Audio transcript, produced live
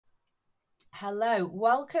Hello,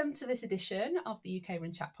 welcome to this edition of the UK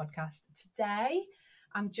Run Chat podcast. Today,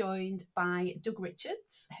 I'm joined by Doug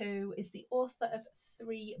Richards, who is the author of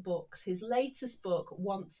three books. His latest book,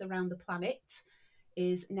 Once Around the Planet,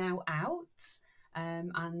 is now out,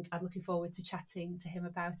 and I'm looking forward to chatting to him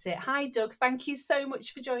about it. Hi, Doug. Thank you so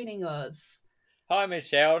much for joining us. Hi,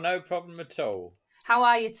 Michelle. No problem at all. How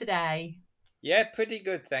are you today? Yeah, pretty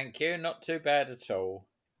good, thank you. Not too bad at all.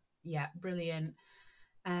 Yeah, brilliant.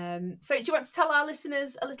 So, do you want to tell our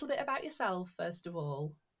listeners a little bit about yourself, first of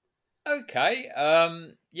all? Okay.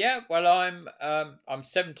 Yeah. Well, I'm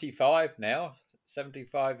 75 now.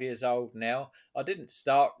 75 years old now. I didn't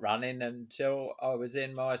start running until I was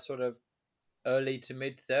in my sort of early to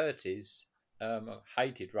mid 30s. I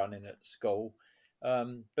hated running at school,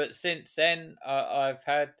 but since then I've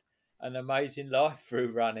had an amazing life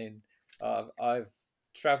through running. I've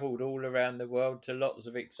travelled all around the world to lots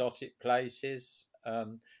of exotic places.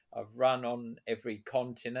 I've run on every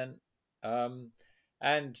continent, um,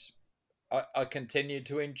 and I continue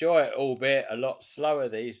to enjoy it, albeit a lot slower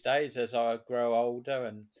these days as I grow older,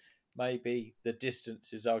 and maybe the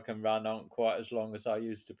distances I can run aren't quite as long as I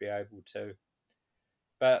used to be able to.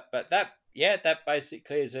 But that, yeah, that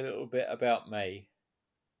basically is a little bit about me.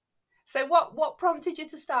 So what prompted you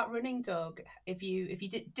to start running, Doug? If you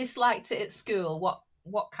disliked it at school, what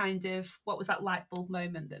was that light bulb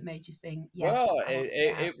moment that made you think, Well, yes, I want to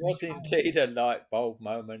get out it and was try it? indeed a light bulb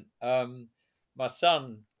moment. My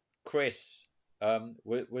son Chris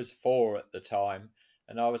was 4 at the time,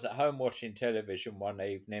 and I was at home watching television one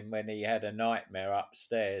evening when he had a nightmare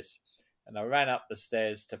upstairs, and I ran up the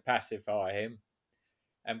stairs to pacify him.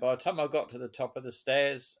 And by the time I got to the top of the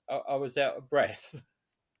stairs, I was out of breath.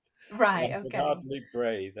 Right, I could okay. hardly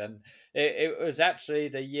breathe, and it was actually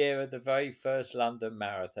the year of the very first London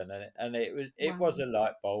Marathon, and it was Wow. a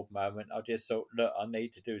light bulb moment. I just thought, look, I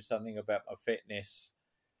need to do something about my fitness,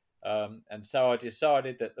 and so I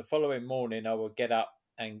decided that the following morning I would get up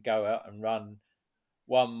and go out and run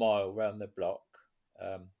 1 mile round the block.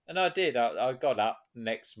 And I did. I got up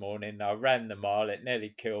next morning. I ran the mile. It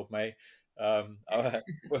nearly killed me. I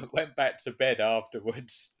went back to bed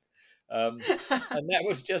afterwards. And that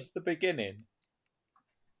was just the beginning.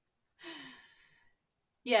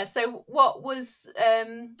 Yeah, so what was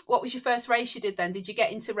your first race you did then? Did you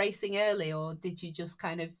get into racing early, or did you just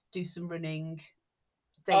kind of do some running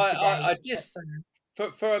day to I day at just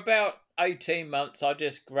first? for about 18 months, I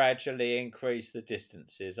just gradually increased the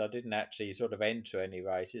distances. I didn't actually sort of enter any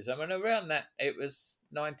races. I mean, around that, it was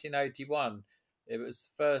 1981. It was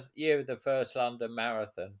the first year of the first London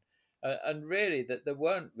Marathon. And really, that there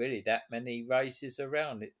weren't really that many races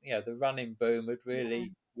around. The running boom had Yeah.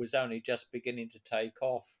 really was only just beginning to take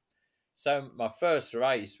off. So my first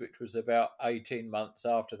race, which was about 18 months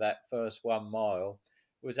after that first 1 mile,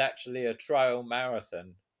 was actually a trail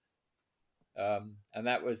marathon, and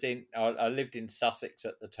that was I lived in Sussex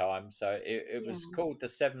at the time, so it Yeah. was called the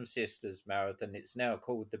Seven Sisters Marathon. It's now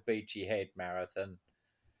called the Beachy Head Marathon.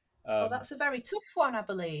 Oh, Um, that's a very tough one, I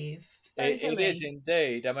believe. Very it is hilly.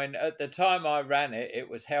 indeed. I mean, at the time I ran it, it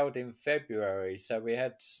was held in February, so we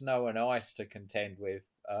had snow and ice to contend with.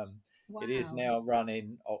 It is Wow. now run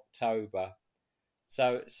in October,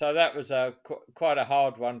 so that was quite a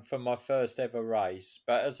hard one for my first ever race.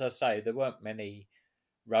 But as I say, there weren't many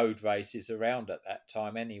road races around at that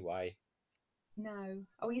time anyway. No.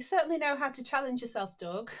 Oh, you certainly know how to challenge yourself,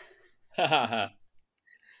 Doug.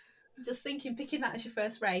 Just thinking, picking that as your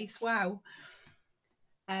first race. Wow.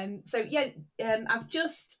 So yeah,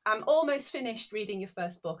 I'm almost finished reading your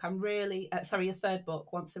first book. Your third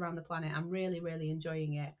book, Once Around the Planet. I'm really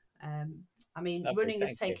enjoying it. I mean, Lovely, running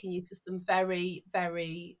has thank you. taken you to some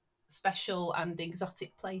very special and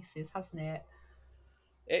exotic places, hasn't it?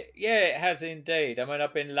 Yeah, it has indeed. I mean,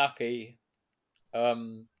 I've been lucky,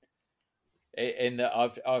 um, in that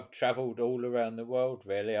I've travelled all around the world.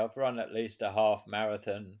 Really, I've run at least a half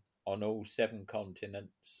marathon on all 7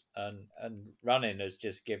 continents, and running has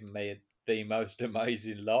just given me the most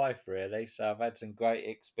amazing life. Really, so I've had some great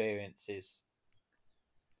experiences.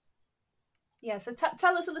 Yeah. So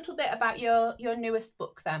tell us a little bit about your newest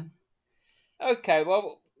book, then. Okay,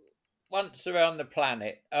 well, once around the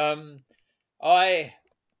planet, I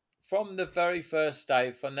from the very first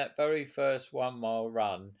day, from that very first 1 mile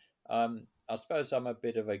run, I suppose I'm a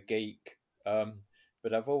bit of a geek,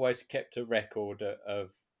 but I've always kept a record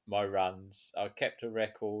of my runs. I kept a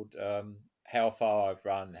record, how far I've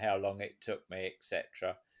run, how long it took me,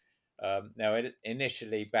 etc. Now,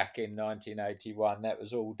 initially back in 1981, that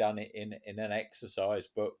was all done in an exercise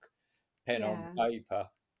book, pen on Yeah. paper.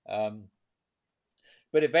 Um,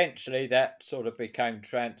 but eventually that sort of became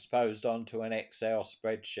transposed onto an Excel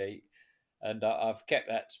spreadsheet, and I've kept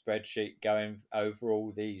that spreadsheet going over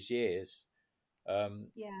all these years.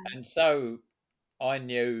 Yeah. And so I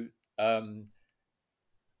knew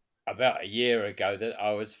about a year ago that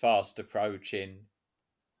I was fast approaching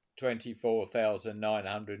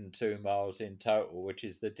 24,902 miles in total, which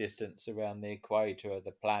is the distance around the equator of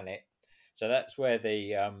the planet. So that's where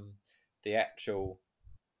the actual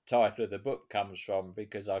title of the book comes from,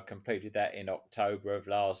 because I completed that in October of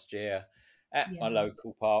last year at my Yeah.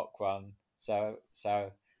 local park run. So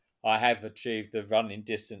I have achieved the running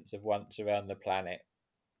distance of once around the planet.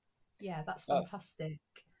 Yeah, that's Uh, fantastic.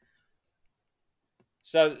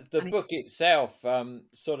 so the And it, book itself,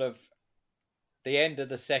 sort of the end of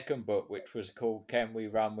the second book, which was called "Can We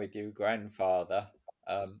Run with You, Grandfather?"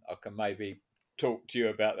 I can maybe talk to you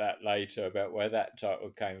about that later, about where that title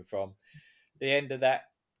came from. The end of that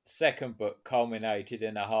second book culminated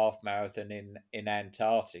in a half marathon in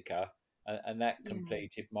Antarctica, and that yeah.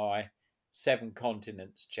 completed my seven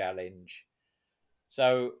continents challenge.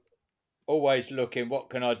 So, always looking, what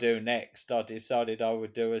can I do next? I decided I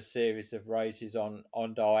would do a series of races on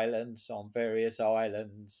islands, on various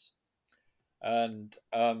islands, and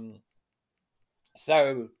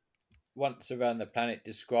so once around the planet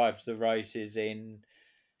describes the races in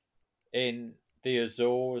the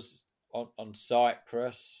Azores, on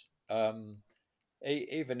Cyprus,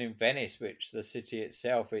 even in Venice, which the city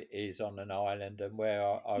itself is on an island, and where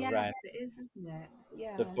I Yes, ran it is, isn't it?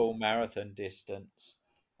 the Yeah. full marathon distance.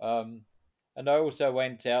 Um, and I also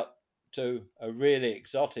went out to a really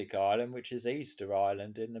exotic island, which is Easter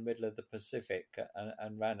Island in the middle of the Pacific,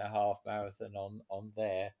 and ran a half marathon on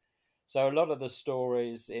there. So a lot of the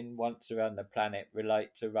stories in Once Around the Planet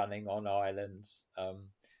relate to running on islands.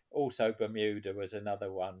 Also, Bermuda was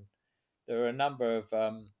another one. There are a number of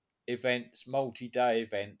events, multi-day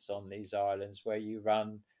events on these islands where you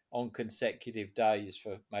run on consecutive days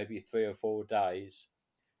for maybe 3 or 4 days.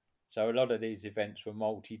 So a lot of these events were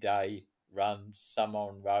multi-day runs, some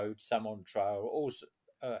on road, some on trail, also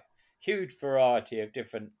a huge variety of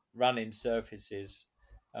different running surfaces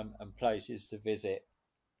and places to visit.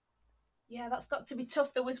 Yeah, that's got to be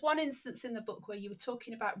tough. There was one instance in the book where you were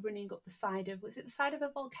talking about running up the side of, was it the side of a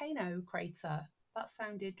volcano crater? That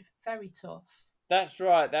sounded very tough. That's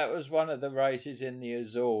right. That was one of the races in the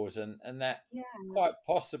Azores, and that Yeah. quite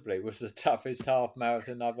possibly was the toughest half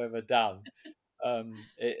marathon I've ever done.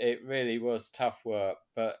 It really was tough work,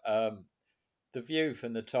 but the view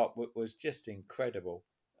from the top was just incredible.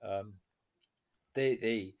 Um,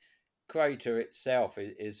 the crater itself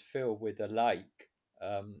is filled with a lake,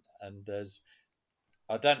 and there's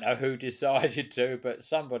I don't know who decided to, but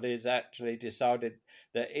somebody's actually decided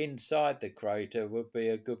that inside the crater would be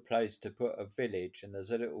a good place to put a village, and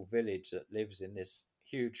there's a little village that lives in this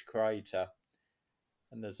huge crater,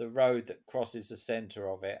 and there's a road that crosses the center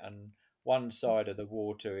of it, and one side of the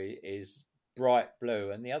water is bright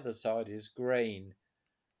blue and the other side is green.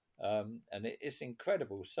 And it's an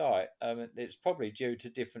incredible sight. It's probably due to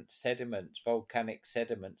different sediments, volcanic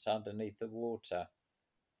sediments underneath the water.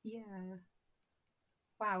 Yeah.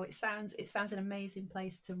 Wow, it sounds an amazing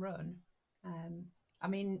place to run. Um, I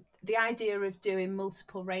mean, the idea of doing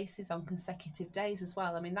multiple races on consecutive days as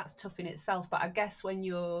well. I mean, that's tough in itself. But I guess when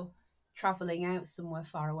you're traveling out somewhere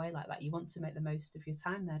far away like that, you want to make the most of your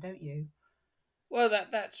time there, don't you? Well,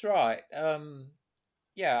 that's right.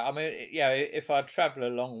 Yeah, I mean, yeah, if I travel a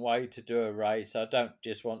long way to do a race, I don't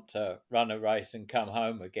just want to run a race and come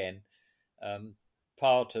home again. Um,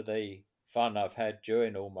 Part of the fun I've had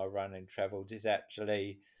during all my running travels is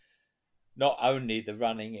actually not only the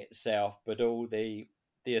running itself, but all the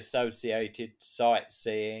associated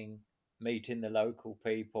sightseeing, meeting the local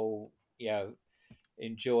people,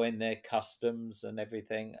 enjoying their customs and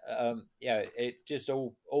everything. It just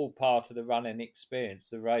all part of the running experience.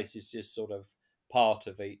 The race is just sort of part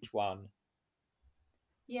of each one.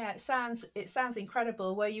 Yeah, it sounds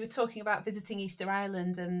incredible. Where you were talking about visiting Easter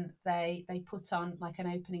Island, and they put on like an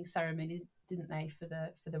opening ceremony, didn't they, for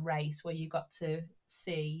the race, where you got to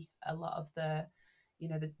see a lot of the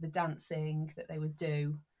dancing that they would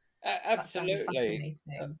do. That sounded Absolutely.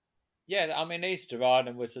 Uh, fascinating. yeah, I mean Easter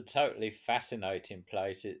Island was a totally fascinating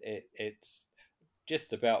place. It's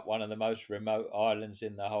just about one of the most remote islands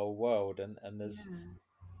in the whole world, and there's Yeah,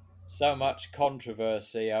 so much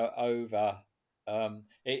controversy over.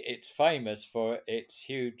 It's famous for its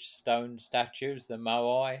huge stone statues, the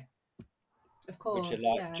moai, of which are course.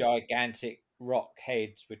 like Yeah, gigantic rock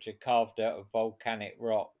heads, which are carved out of volcanic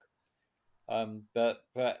rock. But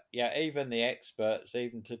yeah, even the experts,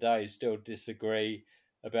 even today, still disagree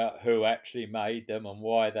about who actually made them and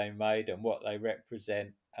why they made and what they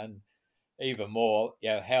represent. And even more,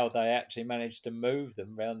 how they actually managed to move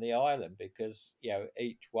them around the island, because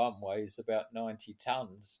each one weighs about 90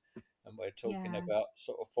 tons, and we're talking Yeah. about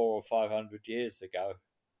sort of 400 or 500 years ago.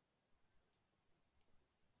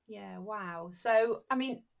 Yeah, wow. So, I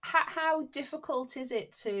mean, how difficult is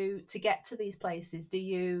it to get to these places?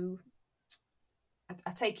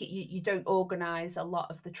 I take it you don't organise a lot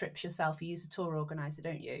of the trips yourself. You use a tour organizer,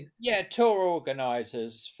 don't you? Yeah, tour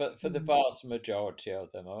organisers for the Mm. vast majority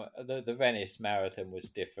of them. The Venice Marathon was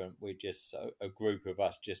different. We just a group of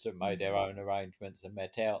us just had made our Yeah. own arrangements and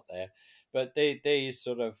met out there. But these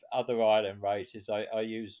sort of other island races, I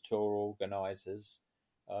use tour organisers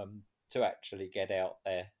to actually get out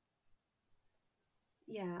there.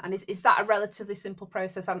 Yeah, and is that a relatively simple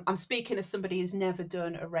process? I'm speaking as somebody who's never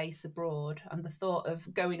done a race abroad, and the thought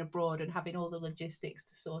of going abroad and having all the logistics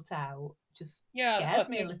to sort out just Yeah, I scares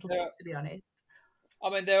me a think little bit, to be honest. I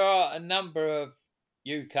mean, there are a number of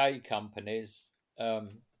UK companies.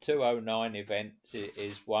 209 Events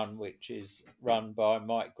is one which is run by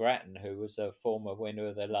Mike Grattan, who was a former winner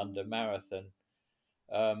of the London Marathon.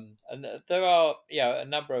 And there are, a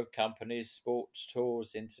number of companies, Sports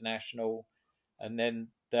Tours International, and then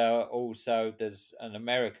there's an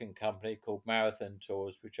American company called Marathon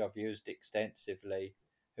Tours, which I've used extensively,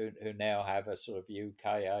 who now have a sort of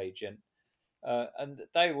UK agent, and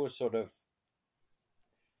they will sort of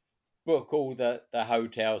book all the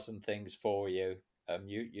hotels and things for you.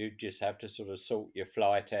 You just have to sort of sort your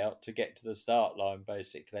flight out to get to the start line,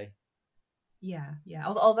 basically. Yeah, yeah.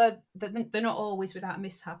 Although they're not always without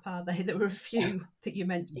mishap, are they? There were a few that you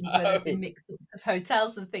mentioned where there've No. been mix-ups of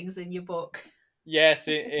hotels and things in your book. Yes,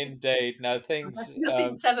 indeed. No things.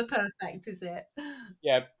 Nothing's ever perfect, is it?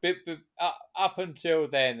 Yeah, up until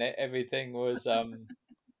then, everything was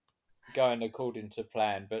going according to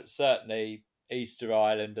plan. But certainly, Easter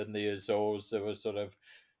Island and the Azores, there was sort of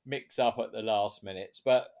mix up at the last minutes.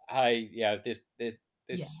 But hey, this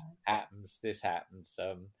Yeah, happens. This happens.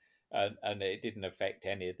 And it didn't affect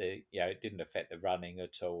any of the. It didn't affect the running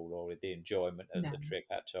at all, or the enjoyment of no, the trip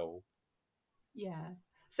at all. yeah.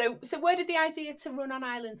 So where did the idea to run on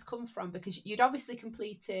islands come from? Because you'd obviously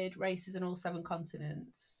completed races on all seven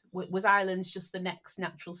continents. Was islands just the next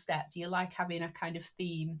natural step? Do you like having a kind of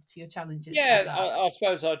theme to your challenges like Yeah, that? I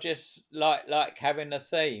suppose I just like having a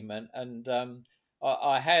theme, and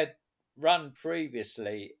I had run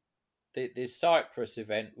previously. The Cyprus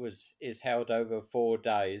event is held over 4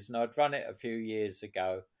 days, and I'd run it a few years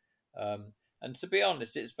ago. Um, and to be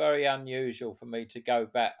honest, it's very unusual for me to go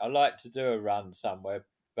back. I like to do a run somewhere,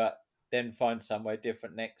 but then find somewhere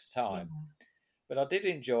different next Yeah, time. But I did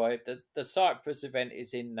enjoy it. The Cyprus event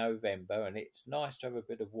is in November, and it's nice to have a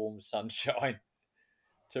bit of warm sunshine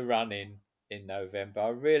to run in November. I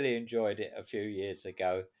really enjoyed it a few years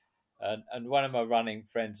ago, and one of my running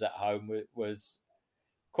friends at home was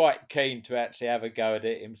quite keen to actually have a go at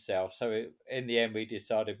it himself. So in the end, we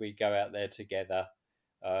decided we'd go out there together,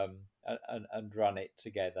 and run it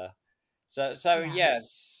together. So yeah,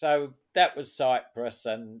 yes, so that was Cyprus,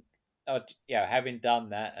 and having done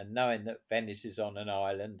that and knowing that Venice is on an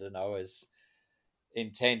island, and I was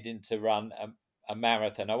intending to run a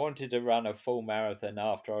marathon. I wanted to run a full marathon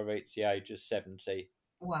after I reached the age of 70,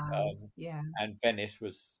 wow, um, yeah, and Venice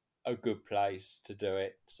was a good place to do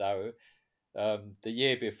it. So the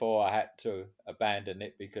year before, I had to abandon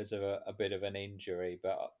it because of a bit of an injury,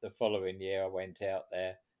 but the following year, I went out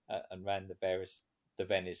there and ran the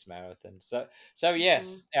Venice Marathon. So mhm.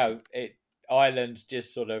 yes, Ireland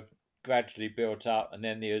just sort of gradually built up, and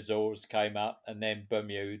then the Azores came up, and then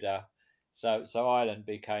Bermuda. So Ireland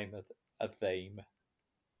became a theme.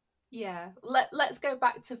 Yeah. Let's go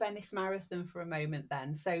back to Venice Marathon for a moment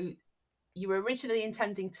then. So you were originally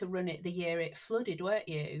intending to run it the year it flooded, weren't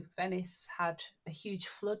you? Venice had a huge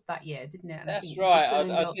flood that year, didn't it? And I That's think did you right. still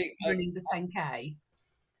end I up think running the 10K?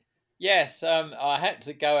 yes, I had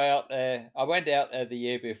to go out there. I went out there the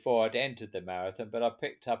year before I'd entered the marathon, but I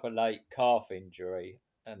picked up a late calf injury,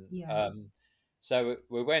 and Yeah. so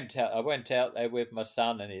we went out. I went out there with my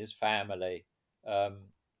son and his family,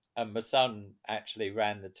 um, and my son actually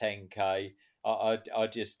ran the 10K. I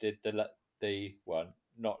just did the one,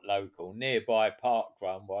 not local, nearby park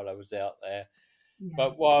run while I was out there. Yeah.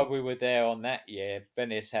 But while we were there on that year,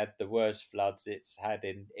 Venice had the worst floods it's had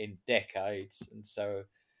in decades, and so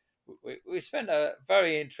we spent a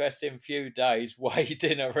very interesting few days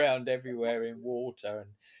wading around everywhere in water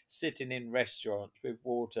and sitting in restaurants with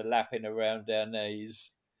water lapping around our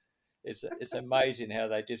knees. It's amazing how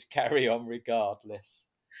they just carry on regardless.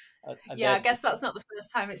 And Yeah, I then guess that's not the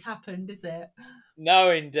first time it's happened, is it?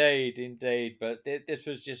 no, indeed, but this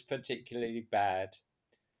was just particularly bad.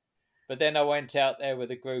 but then I went out there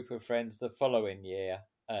with a group of friends the following year,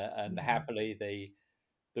 and Yeah. happily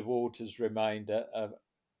the waters remained a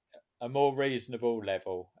more reasonable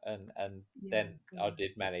level, and Yeah. then I Good.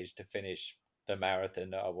 did manage to finish the marathon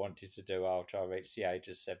that I wanted to do after I reached the age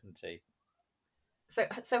of 70.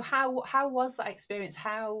 So how was that experience?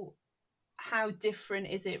 How different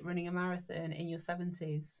is it running a marathon in your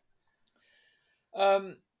 70s?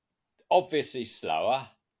 Um, Obviously slower.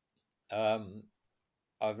 Um,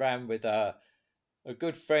 I ran with a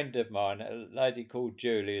good friend of mine, a lady called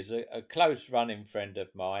Julie, is a close running friend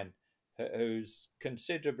of mine who's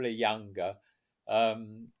considerably younger,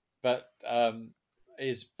 um, but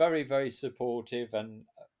is very, very supportive. And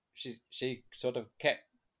she sort of kept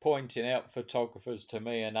pointing out photographers to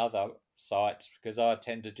me and other sites because I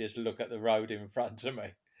tend to just look at the road in front of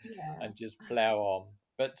me Yeah. and just plough on.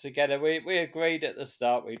 But together, we agreed at the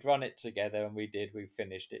start we'd run it together, and we did. We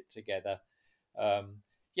finished it together. Um,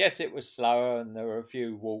 yes, it was slower, and there were a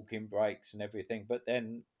few walking breaks and everything. But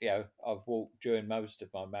then, I've walked during most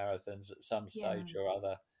of my marathons at some Yeah. stage or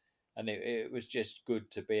other, and it was just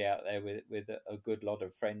good to be out there with a good lot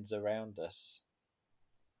of friends around us.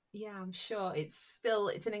 Yeah, I'm sure it's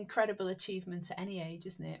an incredible achievement at any age,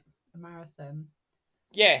 isn't it? A marathon.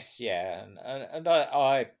 Yes, yeah, and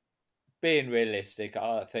I being realistic,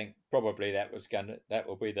 I think probably that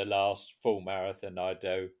will be the last full marathon I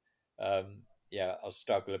do. Yeah, I'll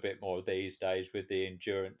struggle a bit more these days with the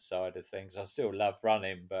endurance side of things. I still love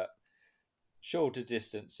running, but shorter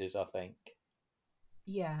distances, I think.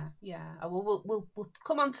 Yeah, yeah. We'll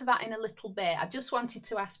come on to that in a little bit. I just wanted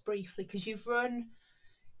to ask briefly because you've run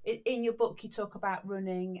in your book. You talk about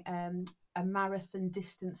running a marathon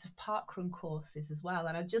distance of parkrun courses as well,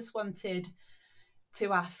 and I just wanted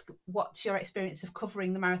to ask what's your experience of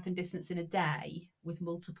covering the marathon distance in a day with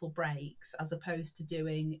multiple breaks as opposed to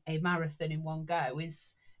doing a marathon in one go?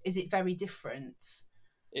 Is it very different?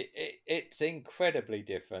 It's incredibly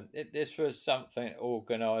different. This was something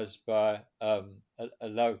organised by a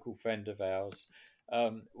local friend of ours,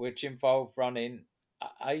 which involved running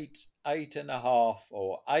eight and a half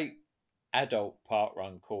or eight adult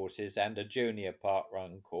parkrun courses and a junior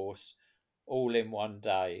parkrun course, all in one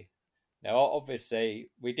day. Now,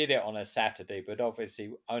 obviously, we did it on a Saturday, but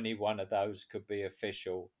obviously, only one of those could be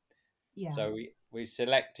official. Yeah, So we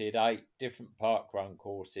selected eight different parkrun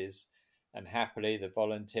courses, and happily, the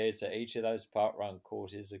volunteers at each of those parkrun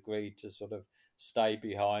courses agreed to sort of stay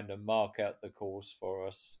behind and mark out the course for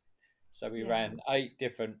us. So we yeah, ran eight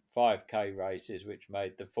different 5K races, which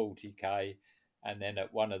made the 40K. And then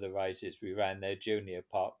at one of the races, we ran their junior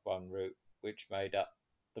parkrun route, which made up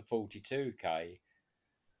the 42K.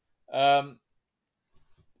 Um,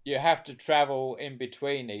 you have to travel in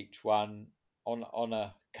between each one on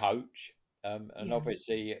a coach, and yeah,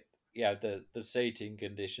 obviously, the seating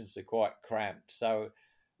conditions are quite cramped. So,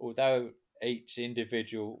 although each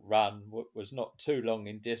individual run was not too long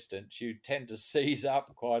in distance, you tend to seize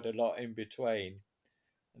up quite a lot in between,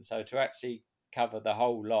 and so to actually cover the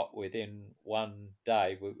whole lot within one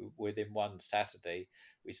day, within one Saturday,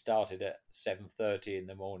 we started at 7:30 in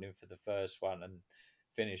the morning for the first one and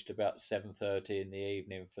finished about 7:30 in the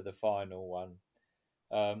evening for the final one.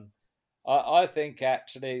 Um, I think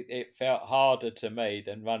actually it felt harder to me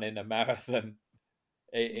than running a marathon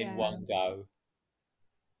in yeah, one go.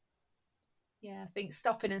 yeah. I think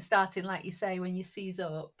stopping and starting, like you say, when you seize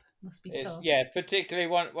up must be It's tough. yeah, particularly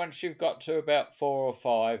once you've got to about 4 or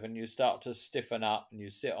 5 and you start to stiffen up and you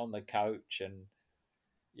sit on the coach and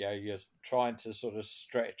you're trying to sort of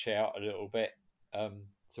stretch out a little bit,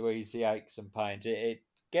 to ease the aches and pains. It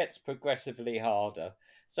gets progressively harder.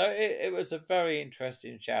 So it was a very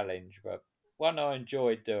interesting challenge, but one I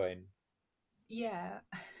enjoyed doing. Yeah.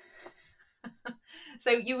 So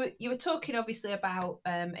you were talking obviously about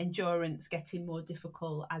endurance getting more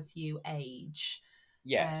difficult as you age.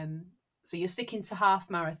 Yes. Um, so you're sticking to half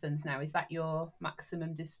marathons now. Is that your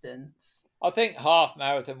maximum distance? I think half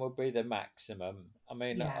marathon would be the maximum. I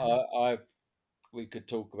mean, Yeah, I've we could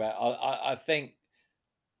talk about. I think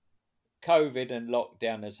COVID and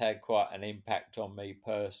lockdown has had quite an impact on me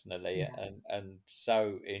personally, yeah, and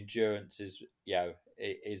so endurance is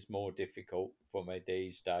is more difficult for me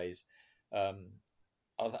these days. Um,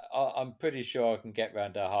 I'm pretty sure I can get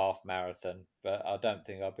round a half marathon, but I don't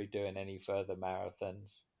think I'll be doing any further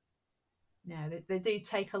marathons. no, they do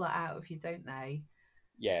take a lot out of you, don't they?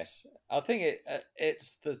 Yes, I think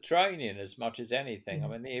it's the training as much as anything. I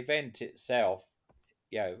Yeah, mean, the event itself,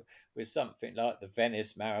 with something like the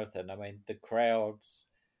Venice Marathon, I mean, the crowds,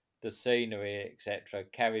 the scenery, etc.,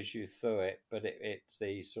 carries you through it, but it's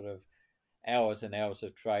the sort of hours and hours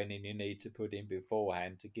of training you need to put in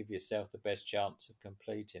beforehand to give yourself the best chance of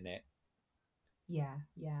completing it.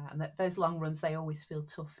 Yeah, and those long runs, they always feel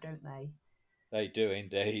tough, don't they? They do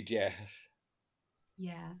indeed, yes.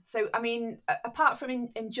 Yeah. So, I mean, apart from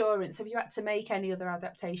endurance, have you had to make any other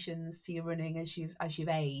adaptations to your running as you've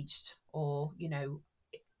aged, or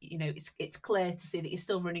it's clear to see that you're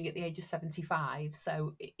still running at the age of 75.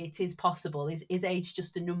 So it is possible. Is age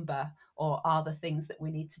just a number, or are there things that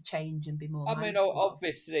we need to change and be more I mean, mindful of?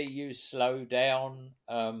 obviously, you slow down.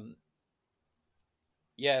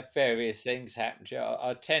 Yeah, various things happen to you.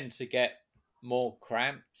 I tend to get more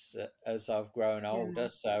cramps as I've grown Yeah. older,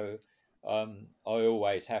 so I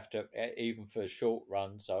always have to, even for short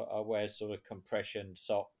runs, I wear sort of compression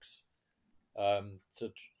socks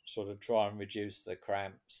to sort of try and reduce the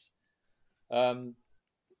cramps. Um,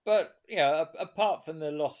 but yeah, apart from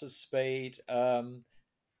the loss of speed,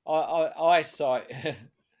 eyesight,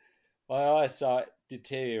 my eyesight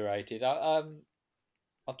deteriorated.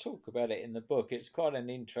 I talk about it in the book. It's quite an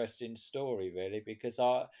interesting story, really, because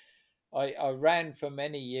I ran for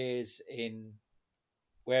many years in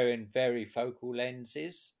wearing varifocal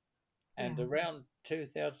lenses, and Yeah. around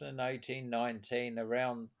 2018-19,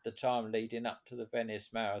 around the time leading up to the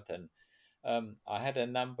Venice Marathon, I had a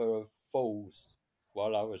number of falls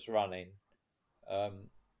while I was running.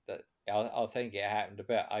 Um, that I think it happened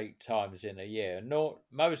about 8 times in a year. Not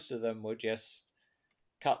most of them were just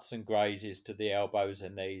cuts and grazes to the elbows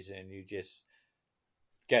and knees, and you just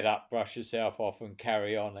get up, brush yourself off, and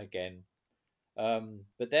carry on again.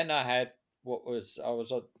 But then I was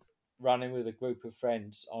running with a group of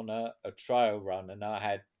friends on a trail run, and I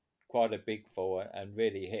had quite a big fall and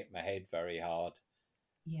really hit my head very hard.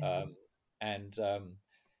 Yeah. Um, and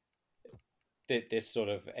this sort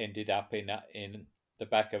of ended up in the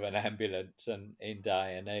back of an ambulance and in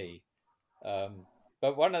A&E.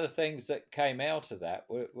 But one of the things that came out of that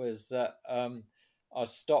was that I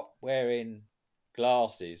stopped wearing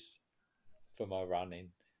glasses for my running.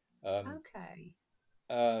 Um, Okay.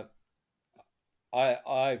 uh,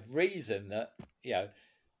 I reason that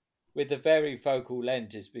with the varifocal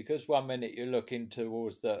lenses, because one minute you're looking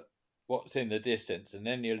towards the what's in the distance, and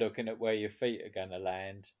then you're looking at where your feet are going to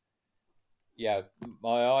land. Yeah,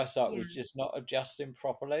 my eyesight Yeah. was just not adjusting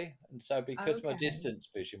properly, and so because my Okay. distance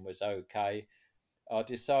vision was okay, I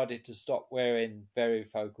decided to stop wearing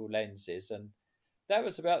varifocal lenses, and that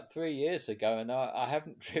was about 3 years ago, and I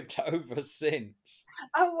haven't tripped over since.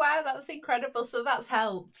 Oh wow, that's incredible. So that's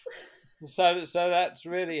helped. So that's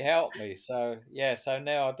really helped me. So yeah, so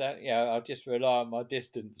now I don't, I just rely on my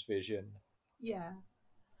distance vision. Yeah.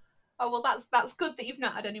 Oh well, that's good that you've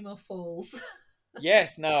not had any more falls.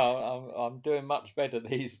 Yes, no, I'm doing much better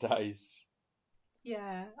these days.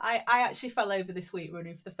 Yeah, I actually fell over this week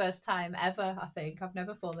running for the first time ever. I think I've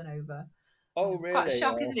never fallen over. Oh, It's quite a really?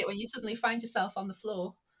 shock, isn't it, when you suddenly find yourself on the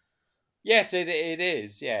floor? Yes, it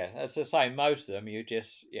is. Yeah, it's the same. Most of them, you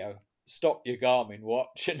just stop your Garmin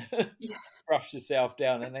watch and Yeah. brush yourself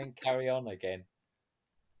down, and then carry on again.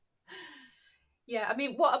 Yeah, I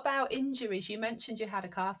mean, what about injuries? You mentioned you had a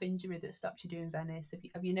calf injury that stopped you doing Venice.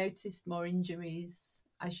 Have you noticed more injuries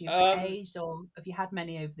as you've Um, aged, or have you had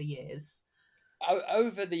many over the years?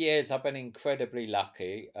 Over the years, I've been incredibly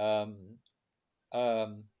lucky. Um,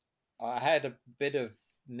 I had a bit of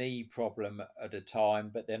knee problem at a time,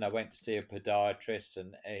 but then I went to see a podiatrist,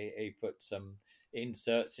 and he put some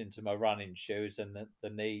inserts into my running shoes, and the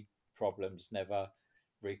knee problems never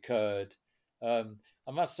recurred. I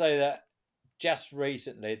must say that just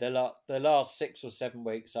recently, the last 6 or 7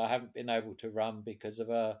 weeks, I haven't been able to run because of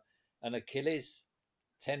an Achilles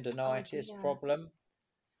Oh tendonitis dear. problem.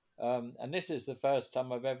 And this is the first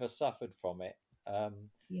time I've ever suffered from it.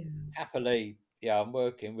 Yeah. Happily, yeah, I'm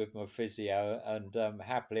working with my physio, and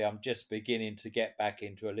happily, I'm just beginning to get back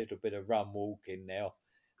into a little bit of run walking now,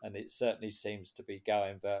 and it certainly seems to be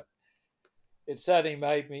going. But it certainly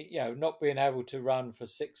made me, not being able to run for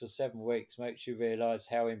 6 or 7 weeks makes you realise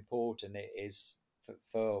how important it is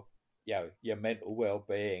for your mental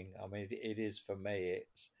well-being. I mean, it is for me.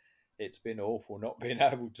 It's been awful not being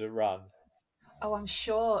able to run. Oh, I'm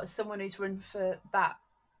sure as someone who's run for that,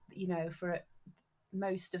 for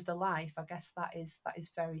most of the life, I guess that is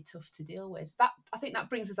very tough to deal with. That I think that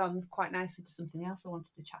brings us on quite nicely to something else I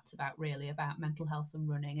wanted to chat about, really, about mental health and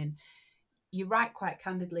running. And you write quite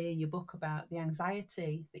candidly in your book about the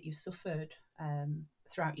anxiety that you suffered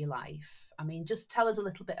throughout your life. I mean, just tell us a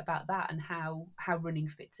little bit about that and how running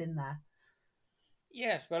fits in there.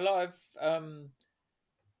 Yes, well, I've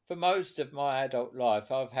for most of my adult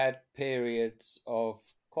life, I've had periods of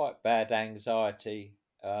quite bad anxiety,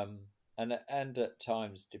 and at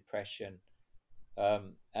times depression.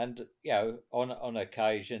 And on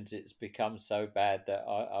occasions, it's become so bad that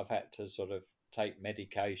I've had to sort of take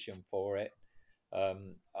medication for it.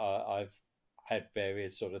 I've had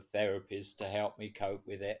various sort of therapies to help me cope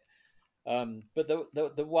with it. But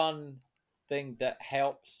the one thing that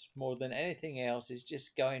helps more than anything else is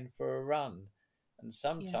just going for a run. And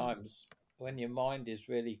Yeah. sometimes when your mind is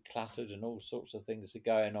really cluttered and all sorts of things are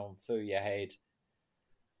going on through your head,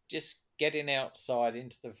 just getting outside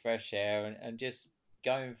into the fresh air and just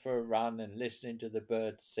going for a run and listening to the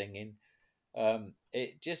birds singing,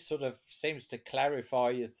 it just sort of seems to clarify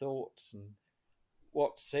your thoughts, and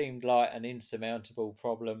what seemed like an insurmountable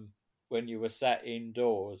problem when you were sat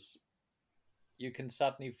indoors, you can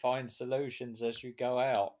suddenly find solutions as you go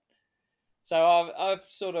out. So I've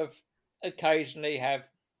sort of occasionally have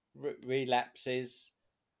relapses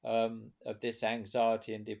of this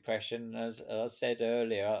anxiety and depression. As I said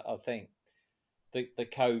earlier, I think the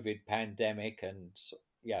COVID pandemic and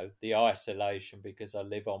the isolation because I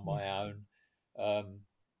live on Yeah. my own um,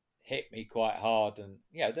 hit me quite hard, and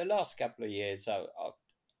the last couple of years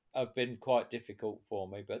have been quite difficult for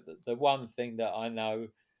me. But the one thing that I know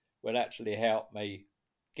will actually help me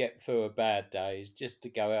get through a bad day is just to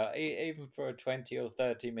go out, even for a 20 or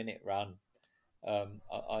 30 minute run.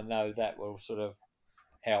 I know that will sort of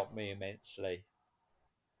help me immensely.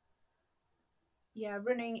 Yeah,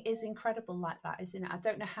 running is incredible like that, isn't it? I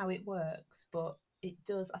don't know how it works, but it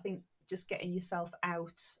does. I think just getting yourself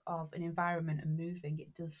out of an environment and moving,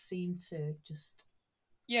 it does seem to just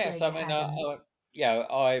clear Yes, I your mean, head and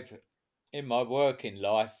I've in my working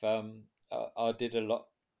life, I did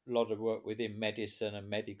lot of work within medicine and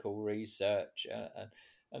medical research,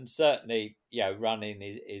 and certainly, running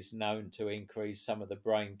is known to increase some of the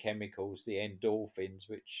brain chemicals, the endorphins,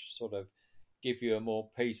 which sort of give you a more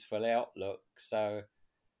peaceful outlook. So,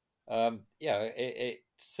 it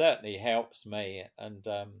certainly helps me, and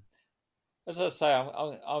as I say,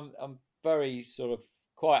 I'm very sort of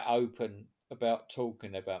quite open about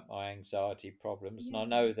talking about my anxiety problems, and I yeah.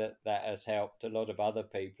 know that that has helped a lot of other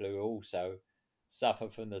people who also suffer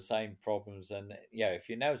from the same problems. And if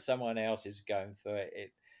you know someone else is going through it,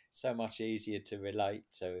 it's so much easier to relate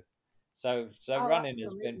to. So Oh, running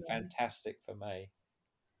has been absolutely. fantastic for me.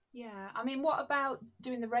 Yeah, I mean, what about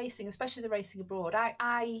doing the racing, especially the racing abroad?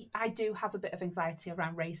 I do have a bit of anxiety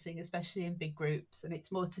around racing, especially in big groups, and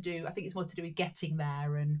it's more to do. I think it's more to do with getting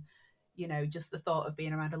there, and just the thought of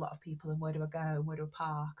being around a lot of people and where do I go and where do I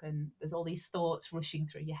park, and there's all these thoughts rushing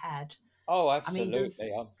through your head. Oh, I mean, does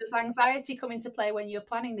absolutely. does anxiety come into play when you're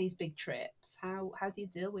planning these big trips? How do you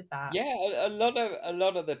deal with that? Yeah, a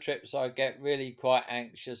lot of the trips I get really quite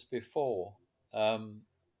anxious before. Um,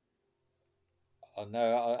 I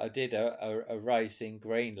know I did a race in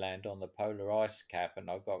Greenland on the polar ice cap, and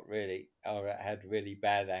I had really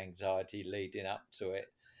bad anxiety leading up to it.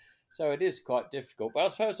 So it is quite difficult. But I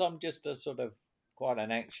suppose I'm just a sort of quite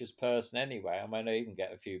an anxious person anyway. I mean, I even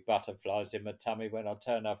get a few butterflies in my tummy when I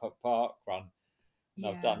turn up at park run, and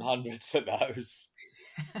I've done Yeah. hundreds of those.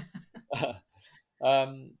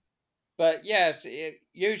 um, but yes,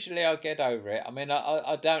 usually I get over it. I mean,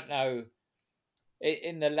 I don't know.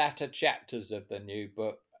 In the latter chapters of the new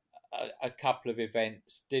book, a couple of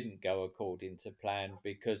events didn't go according to plan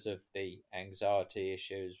because of the anxiety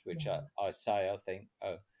issues, which Yeah. I think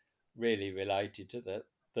are really related to the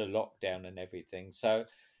lockdown and everything. So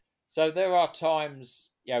there are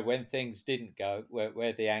times, when things didn't go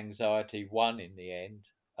where the anxiety won in the end.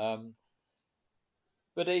 Um,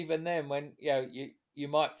 but even then, when you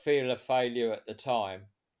might feel a failure at the time,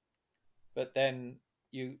 but then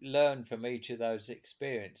you learn from each of those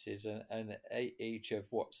experiences, and each of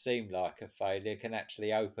what seemed like a failure can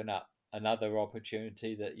actually open up another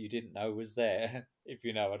opportunity that you didn't know was there, if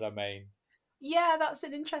you know what I mean. Yeah, that's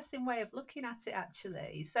an interesting way of looking at it,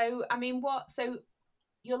 actually. So, I mean, so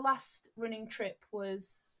your last running trip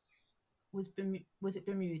was it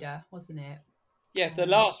Bermuda, wasn't it? Yes, the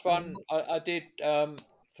last Yeah. one I did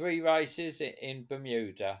 3 races in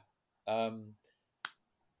Bermuda, um,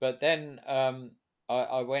 but then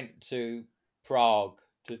I went to Prague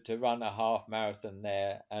to run a half marathon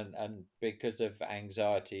there, and because of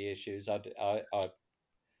anxiety issues, I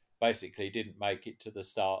basically didn't make it to the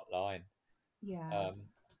start line. Yeah. Um,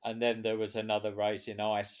 and then there was another race in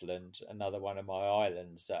Iceland, another one of my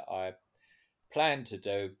islands that I planned to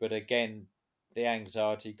do, but again, the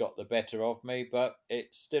anxiety got the better of me. But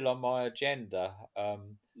it's still on my agenda.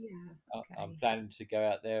 Yeah. I'm Okay. planning to go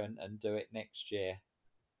out there and do it next year.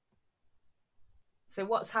 So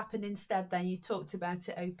what's happened instead then? You talked about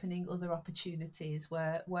it opening other opportunities.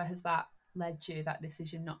 Where has that led you, that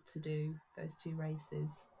decision not to do those two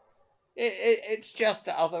races? It's just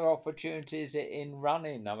other opportunities in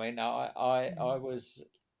running. I mean, I Yeah. was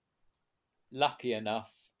lucky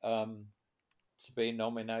enough. Um, to be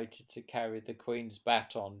nominated to carry the Queen's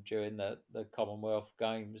baton during the Commonwealth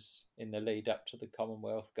Games in the lead up to the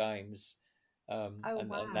Commonwealth Games. Oh, And that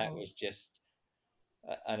wow. was just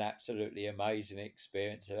an absolutely amazing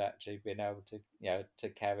experience of actually being able to, to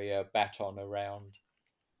carry a baton around.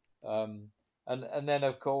 Um, and then,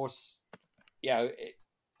 of course, you know, it,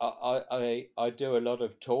 I do a lot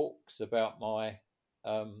of talks about my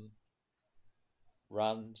um,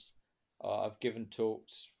 runs. I've given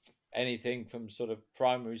talks, anything from sort of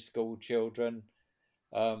primary school children,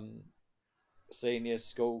 um, senior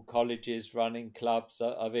school, colleges, running clubs.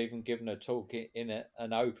 I've even given a talk in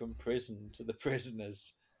an open prison to the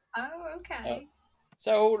prisoners. Oh, Uh, okay.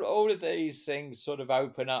 so all of these things sort of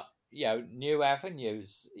open up, new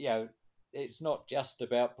avenues. It's not just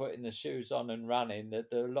about putting the shoes on and running. That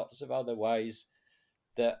there are lots of other ways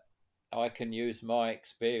that I can use my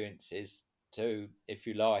experiences to, if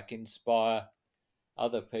you like, inspire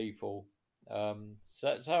other people. All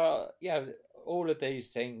of these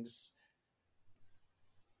things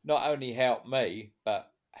not only help me,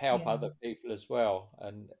 but help Yeah. other people as well.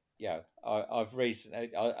 And I've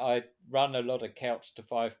recently I run a lot of couch to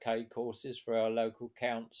 5K courses for our local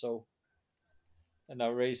council, and I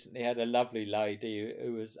recently had a lovely lady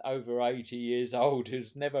who was over 80 years old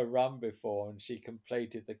who's never run before, and she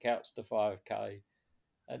completed the couch to 5K,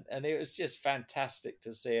 and it was just fantastic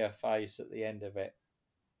to see her face at the end of it.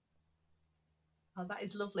 Oh, that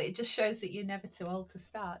is lovely. It just shows that you're never too old to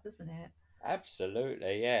start, doesn't it?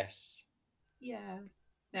 Absolutely, yes. Yeah.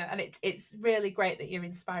 No, and it's really great that you're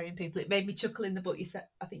inspiring people. It made me chuckle in the book. You said,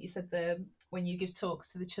 I think you said, the when you give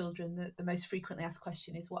talks to the children, the most frequently asked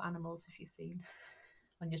question is, "What animals have you seen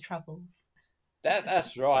on your travels?"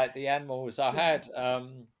 That's right. The animals I Yeah. had.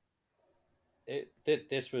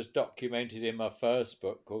 This was documented in my first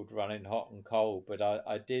book called Running Hot and Cold, but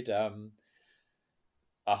I did a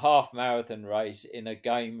half marathon race in a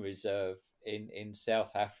game reserve in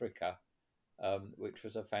South Africa, which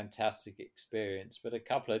was a fantastic experience. But a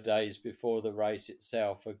couple of days before the race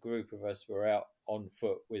itself, a group of us were out on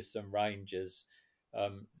foot with some rangers,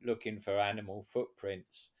 looking for animal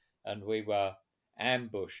footprints, and we were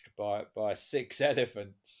ambushed by six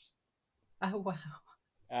elephants, Oh, wow.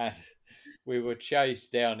 and we were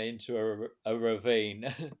chased down into a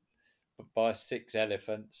ravine by six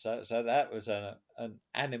elephants. So that was an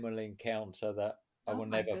animal encounter that I Oh will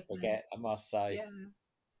my never goodness. forget, I must say.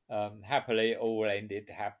 Yeah. Happily, it all ended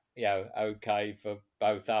okay for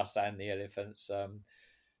both us and the elephants.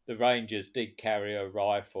 The rangers did carry a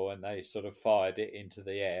rifle and they sort of fired it into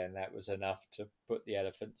the air, and that was enough to put the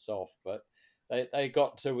elephants off. But they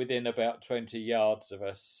got to within about 20 yards of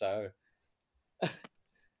us. So,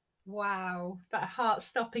 Wow. That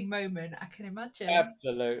heart-stopping moment, I can imagine.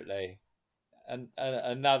 absolutely. And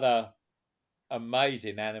another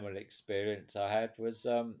amazing animal experience I had was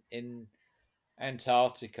in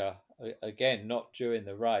Antarctica. Again, not during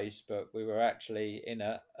the race, but we were actually in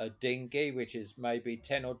a dinghy, which is maybe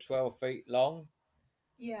 10 or 12 feet long,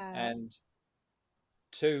 Yeah. and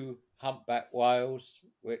two humpback whales,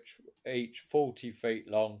 which each 40 feet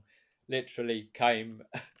long, literally came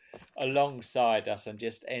alongside us and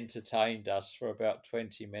just entertained us for about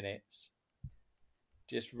 20 minutes,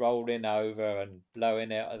 just rolling over and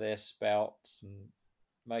blowing out of their spouts and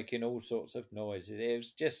making all sorts of noises. It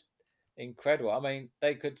was just incredible. I mean,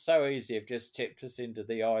 they could so easily have just tipped us into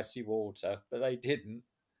the icy water, but they didn't.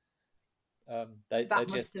 They That just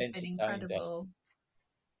must have been entertained us. incredible.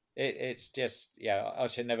 It's just, yeah, I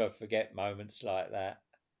should never forget moments like that.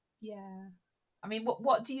 Yeah. I mean,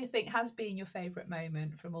 what do you think has been your favourite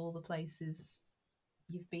moment from all the places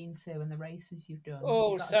you've been to and the races you've done? Have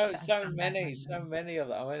you Oh, got so a so standout many, so moment? many of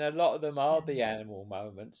them. I mean, a lot of them are Yeah. the animal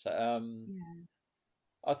moments. Yeah.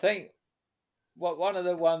 I think one of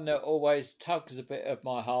the one that always tugs a bit of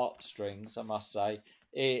my heartstrings, I must say,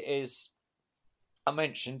 is I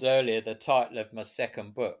mentioned earlier the title of my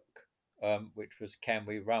second book, which was "Can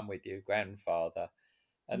We Run with You, Grandfather?"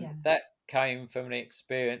 And that Yes. came from an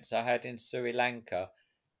experience I had in Sri Lanka.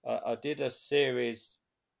 I did a series.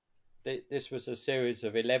 This was a series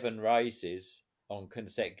of 11 races on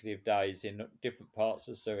consecutive days in different parts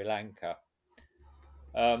of Sri Lanka,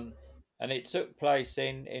 um, and it took place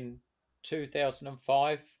in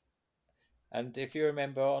 2005. And if you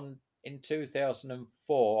remember, on in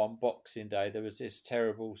 2004 on Boxing Day, there was this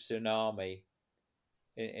terrible tsunami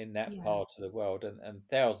in that Yeah. part of the world, and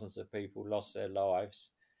thousands of people lost their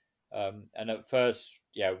lives. And at first,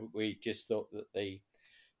 yeah, we just thought that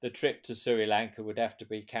the trip to Sri Lanka would have to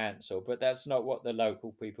be cancelled, but that's not what the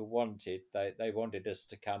local people wanted. They wanted us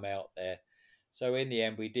to come out there. So in the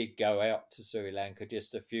end, we did go out to Sri Lanka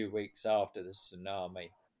just a few weeks after the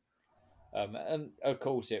tsunami. And of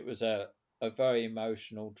course, it was a very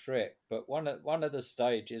emotional trip. But one of the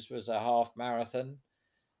stages was a half marathon,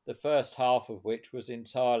 the first half of which was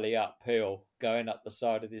entirely uphill, going up the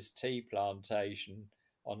side of this tea plantation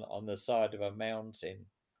on the side of a mountain.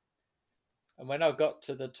 And when I got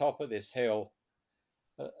to the top of this hill,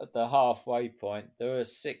 at the halfway point, there were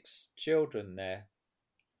 6 children there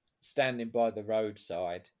standing by the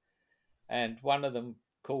roadside. And one of them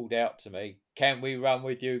called out to me, "Can we run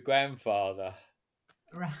with you, grandfather?"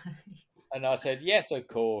 Right. And I said, "Yes, of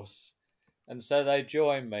course." And so they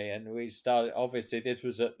joined me, and we started. Obviously, this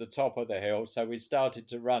was at the top of the hill, so we started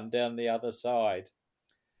to run down the other side.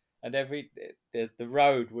 And the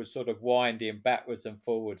road was sort of winding backwards and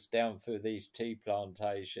forwards down through these tea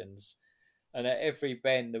plantations. And at every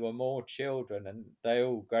bend, there were more children, and they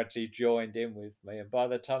all gradually joined in with me. And by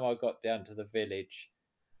the time I got down to the village,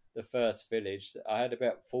 the first village, I had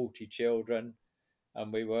about 40 children,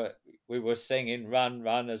 and we were singing "Run,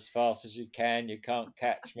 run as fast as you can. You can't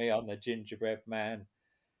catch me. I'm the gingerbread man."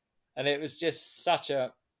 And it was just such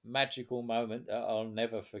a magical moment that I'll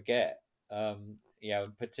never forget.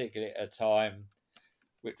 Particularly at a time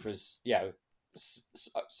which was,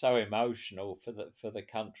 so emotional for the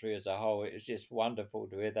country as a whole. It was just wonderful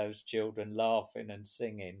to hear those children laughing and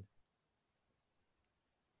singing.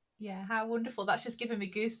 Yeah, how wonderful. That's just given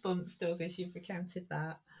me goosebumps, Doug, as you've recounted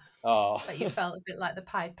that. Oh, That you felt a bit like the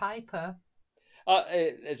Pied Piper.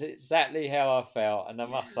 it's exactly how I felt, and I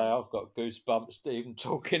must say I've got goosebumps even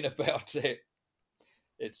talking about it.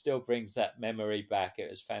 It still brings that memory back.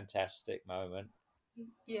 It was a fantastic moment.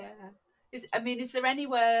 Yeah. Is there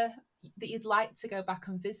anywhere that you'd like to go back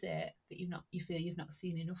and visit that you feel you've not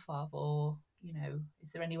seen enough of, or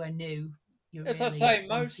is there anywhere new you're As I really say, wanting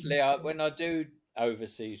mostly to? when I do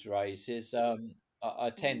overseas races, I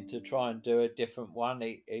tend to try and do a different one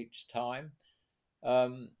each time.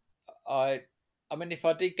 Um, I, I mean, if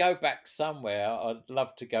I did go back somewhere, I'd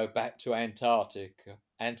love to go back to Yeah.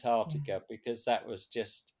 Antarctica, because that was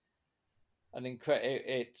just an incredible.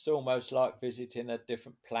 It's almost like visiting a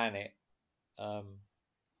different planet. Um,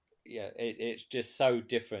 it's just so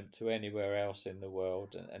different to anywhere else in the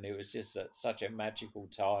world, and it was just such a magical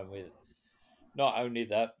time with not only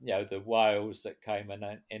the whales that came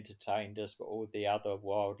and entertained us, but all the other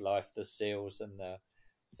wildlife, the seals and the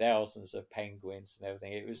thousands of penguins and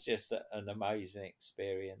everything. It was just an amazing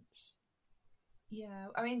experience. Yeah,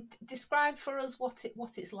 describe for us what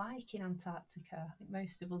it's like in Antarctica. I think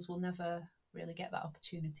most of us will never really get that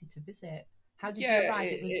opportunity to visit. How did you Yeah,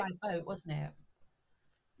 arrive? It was by boat, wasn't it?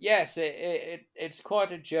 yes, it's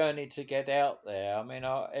quite a journey to get out there. I mean,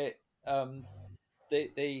 I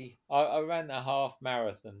ran the half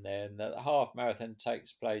marathon there, and the half marathon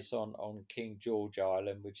takes place on King George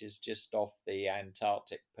Island, which is just off the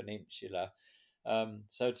Antarctic Peninsula.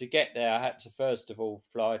 So to get there, I had to first of all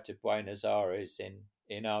fly to Buenos Aires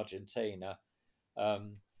in Argentina.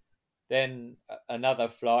 Um, then another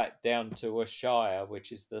flight down to Ushuaia,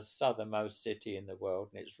 which is the southernmost city in the world,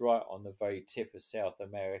 and it's right on the very tip of South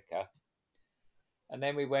America. And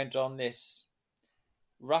then we went on this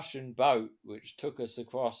Russian boat, which took us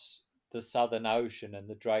across the Southern Ocean and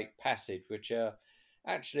the Drake Passage, which are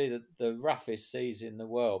actually the roughest seas in the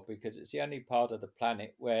world, because it's the only part of the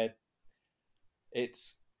planet where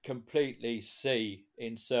it's completely sea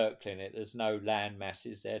encircling it. There's no land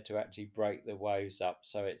masses there to actually break the waves up,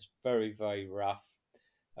 so it's very, very rough.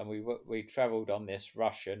 And we travelled on this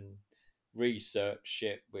Russian research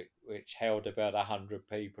ship, which held about 100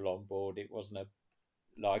 people on board. It wasn't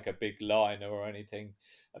like a big liner or anything,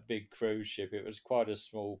 a big cruise ship. It was quite a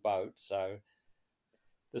small boat. So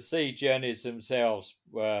the sea journeys themselves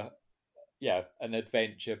were, an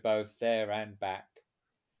adventure both there and back.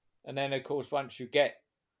 And then, of course, once you get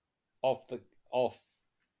off the off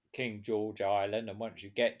King George Island, and once you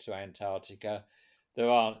get to Antarctica, there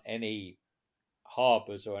aren't any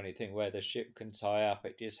harbours or anything where the ship can tie up.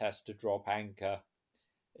 It just has to drop anchor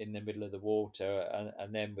in the middle of the water,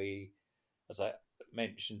 and then as I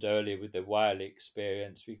mentioned earlier with the whale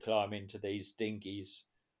experience, we climb into these dinghies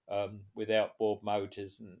with outboard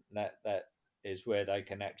motors, and that is where they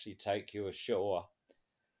can actually take you ashore.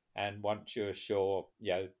 And once you're ashore,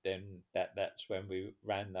 then that's when we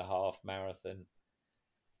ran the half marathon.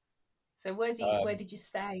 So where Um, did you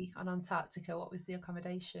stay on Antarctica? What was the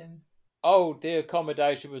accommodation? oh, the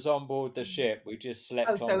accommodation was on board the ship. We just Oh,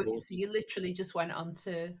 slept on so board. you literally just went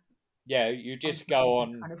Yeah, you just onto go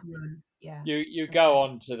it to on. kind of run. Yeah. You go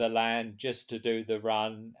Okay. onto the land just to do the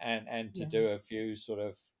run, and to Yeah. do a few sort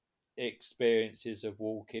of experiences of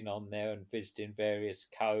walking on there and visiting various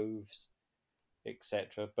coves,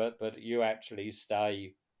 etc. But you actually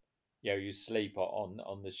stay you sleep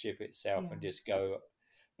on the ship itself Yeah. and just go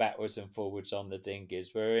backwards and forwards on the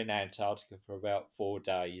dinghies. We were in Antarctica for about 4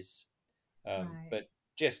 days, Right. but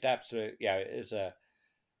just absolute, it was a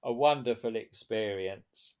wonderful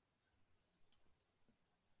experience.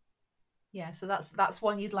 Yeah, so that's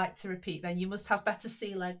one you'd like to repeat then. You must have better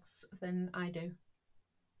sea legs than I do.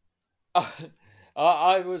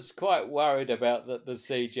 I was quite worried about the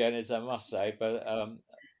sea journeys, I must say, but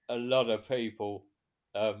a lot of people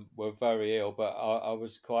were very ill, but I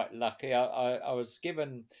was quite lucky. I was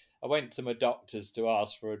given, I went to my doctors to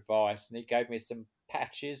ask for advice, and he gave me some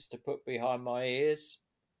patches to put behind my ears,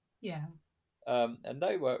 Yeah. and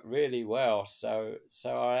they worked really well. So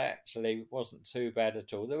I actually wasn't too bad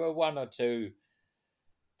at all. There were 1 or 2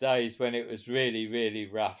 days when it was really, really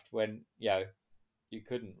rough, when you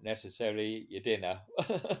couldn't necessarily eat your dinner.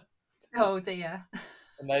 Oh dear.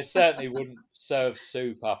 And they certainly wouldn't serve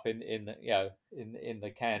soup up in the, in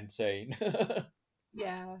the canteen. Yeah.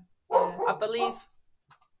 Yeah. I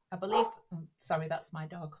believe sorry, that's my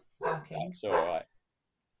dog barking. That's all right.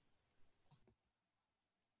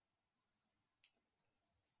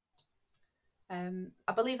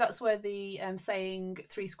 I believe that's where the saying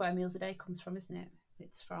 3 square meals a day comes from, isn't it?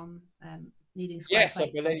 It's from needing square Yes, I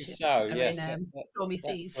plates on believe ship so. that are in Yes, stormy that's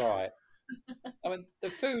seas. right. I mean, the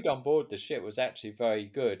food on board the ship was actually very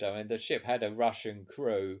good. I mean, the ship had a Russian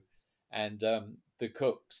crew, and the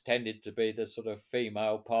cooks tended to be the sort of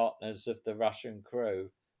female partners of the Russian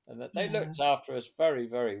crew, and that they Yeah. looked after us very,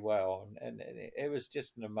 very well. And it was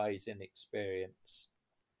just an amazing experience.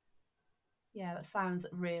 Yeah, that sounds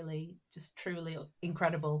really just truly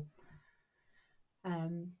incredible.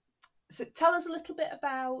 Um, so tell us a little bit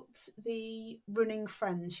about the running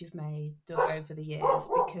friends you've made, Doug, over the years.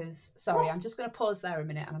 Because, sorry, I'm just going to pause there a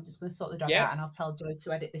minute and I'm just going to sort the dog Yeah. out and I'll tell Joy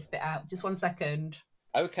to edit this bit out. Just 1 second.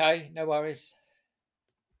 Okay. No worries.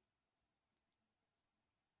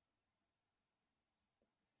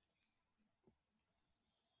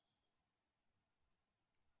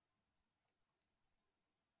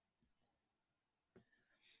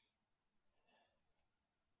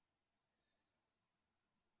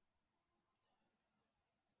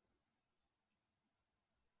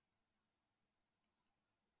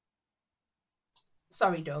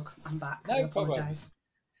 Sorry, Doug, I'm back. I do No problem. apologise.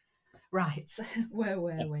 Right, where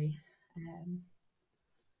were we? Um,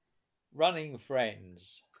 Running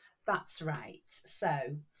friends. that's right.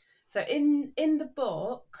 So in the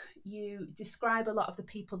book, you describe a lot of the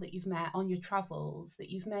people that you've met on your travels that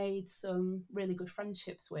you've made some really good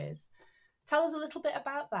friendships with. Tell us a little bit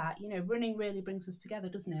about that. You know, running really brings us together,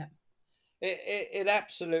 doesn't it? It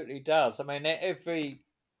absolutely does. I mean, every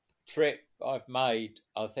trip I've made,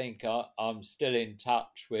 I think I'm still in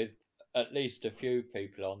touch with at least a few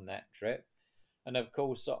people on that trip. And of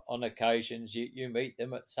course, on occasions, you meet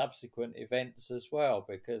them at subsequent events as well,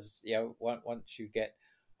 because once you get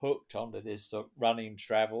hooked onto this sort of running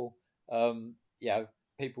travel, um, you know,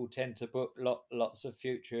 people tend to book lots of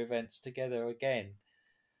future events together again.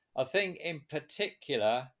 I think in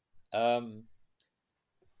particular, um,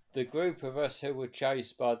 the group of us who were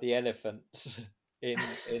chased by the elephants in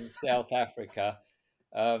South Africa,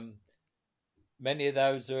 um, many of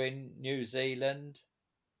those are in New Zealand,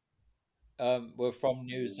 were from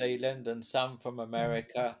New Zealand, and some from Mm.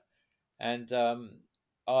 America. And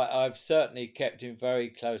I've certainly kept in very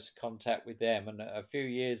close contact with them. And a few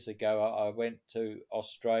years ago, I went to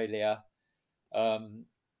Australia um,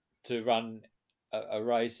 to run a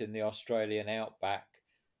race in the Australian outback.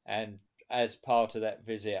 And as part of that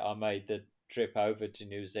visit, I made the trip over to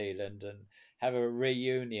New Zealand and have a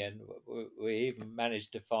reunion. We even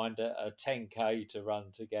managed to find a 10K to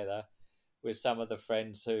run together with some of the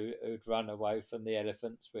friends who'd run away from the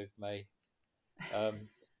elephants with me. Um,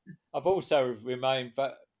 I've also remained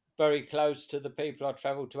very close to the people I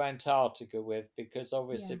travelled to Antarctica with, because Yeah.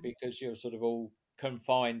 obviously, because you're sort of all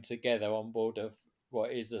confined together on board of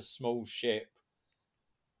what is a small ship,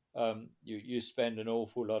 you spend an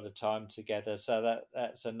awful lot of time together. So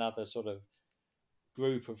that's another sort of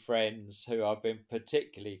group of friends who I've been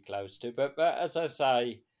particularly close to. But as I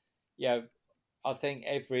say, yeah, I think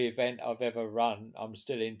every event I've ever run, I'm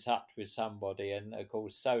still in touch with somebody. And of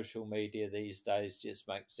course, social media these days just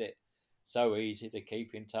makes it so easy to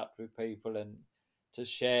keep in touch with people and to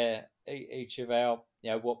share each of our,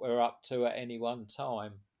 what we're up to at any one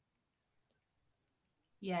time.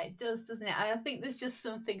 Yeah, it does, doesn't it? I think there's just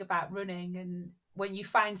something about running, and when you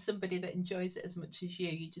find somebody that enjoys it as much as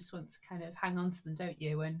you just want to kind of hang on to them, don't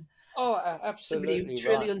you? And Oh, somebody who absolutely right.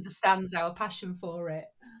 truly understands our passion for it.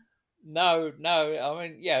 No, no. I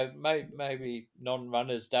mean, yeah, maybe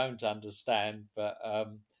non-runners don't understand, but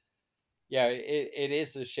yeah, it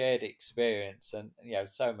is a shared experience, and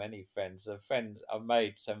so many friends. The friends I've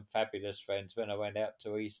made some fabulous friends when I went out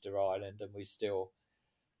to Easter Island, and we still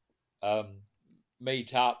um,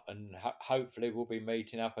 meet up, and hopefully we'll be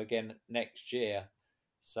meeting up again next year.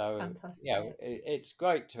 So Fantastic. it's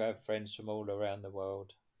great to have friends from all around the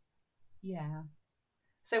world. Yeah.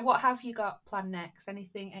 So what have you got planned next?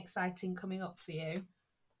 Anything exciting coming up for you?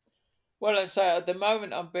 Well, I'd say at the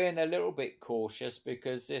moment I'm being a little bit cautious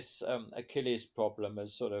because this Achilles problem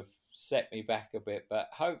has sort of set me back a bit, but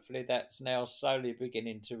hopefully that's now slowly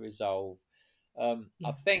beginning to resolve. I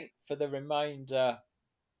Yeah. think for the remainder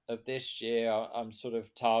of this year, I'm sort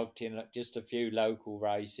of targeting just a few local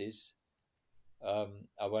races.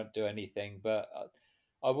 I won't do anything, but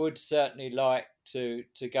I would certainly like to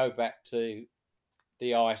go back to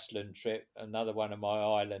the Iceland trip, another one of my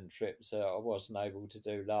island trips that I wasn't able to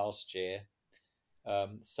do last year.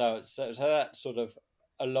 So that's sort of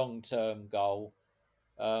a long term goal.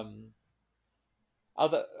 Um,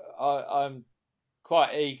 other, I'm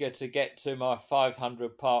quite eager to get to my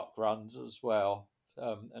 500 park runs as well,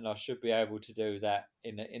 and I should be able to do that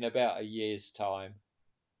in about a year's time.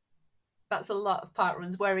 That's a lot of park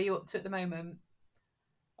runs. Where are you up to at the moment?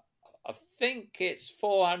 I think it's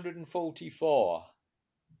 444.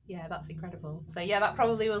 Yeah, that's incredible. So yeah, that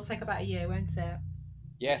probably will take about a year, won't it?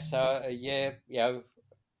 Yes, a year.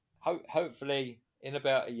 Hopefully in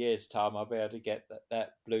about a year's time, I'll be able to get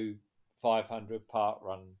that blue 500 park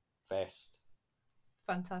run vest.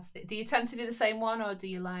 Fantastic. Do you tend to do the same one, or do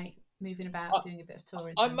you like moving about, I, doing a bit of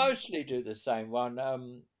I tourism? mostly do the same one.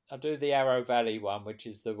 I do the Arrow Valley one, which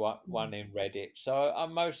is the one Mm. in Redditch. So I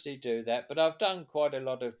mostly do that, but I've done quite a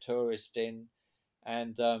lot of touristing,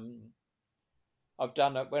 and I've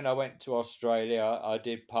done it when I went to Australia. I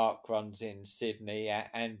did park runs in Sydney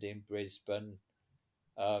and in Brisbane,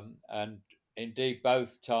 and indeed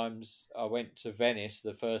both times I went to Venice.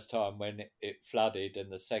 The first time when it flooded,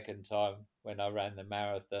 and the second time when I ran the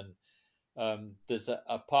marathon. There's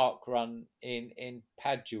a park run in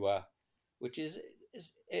Padua, which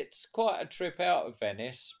it's quite a trip out of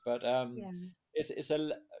Venice, but Yeah. it's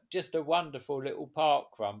just a wonderful little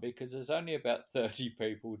park run because there's only about 30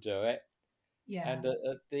 people do it, Yeah. and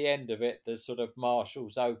at the end of it, the sort of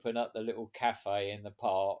marshals open up the little cafe in the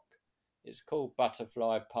park. It's called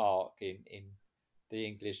Butterfly Park in the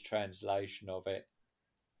English translation of it,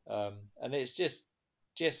 and it's just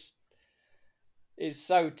is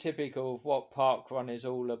so typical of what parkrun is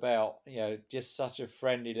all about. Just such a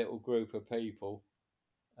friendly little group of people.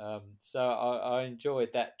 So I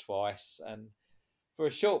enjoyed that twice, and for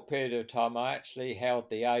a short period of time, I actually held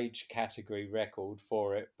the age category record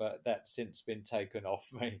for it, but that's since been taken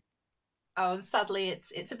off me. Oh, and sadly,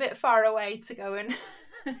 it's a bit far away to go and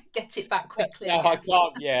get it back quickly, I No, I guess.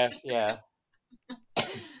 can't. Yeah, yeah.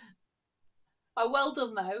 Oh, well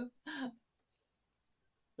done though.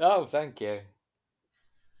 Oh, thank you.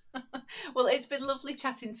 Well, it's been lovely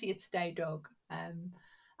chatting to you today, Doug.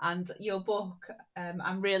 And your book,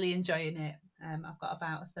 I'm really enjoying it. I've got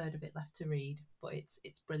about a third of it left to read, but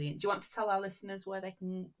it's brilliant. Do you want to tell our listeners where they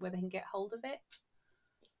can get hold of it?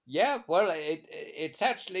 Yeah, well, it's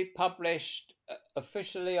actually published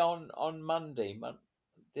officially on Monday,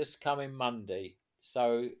 this coming Monday.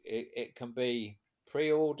 So it can be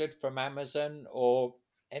pre-ordered from Amazon or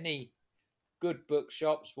any good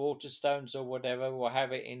bookshops, Waterstones or whatever will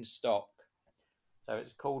have it in stock. So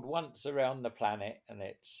it's called Once Around the Planet, and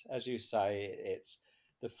it's, as you say, it's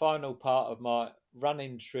the final part of my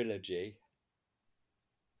running trilogy.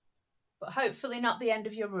 But hopefully not the end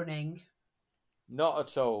of your running. Not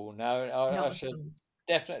at all. No, I Not at should all.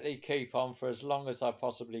 definitely keep on for as long as I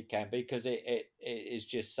possibly can because it is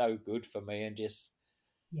just so good for me and just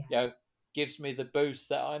Yeah. you know gives me the boost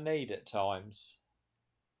that I need at times.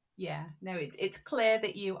 Yeah, no, it's clear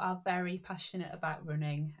that you are very passionate about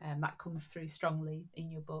running, and that comes through strongly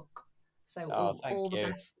in your book. So Oh, all thank the you.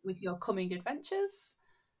 best with your coming adventures.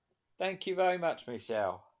 Thank you very much,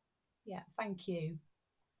 Michelle. Yeah, thank you.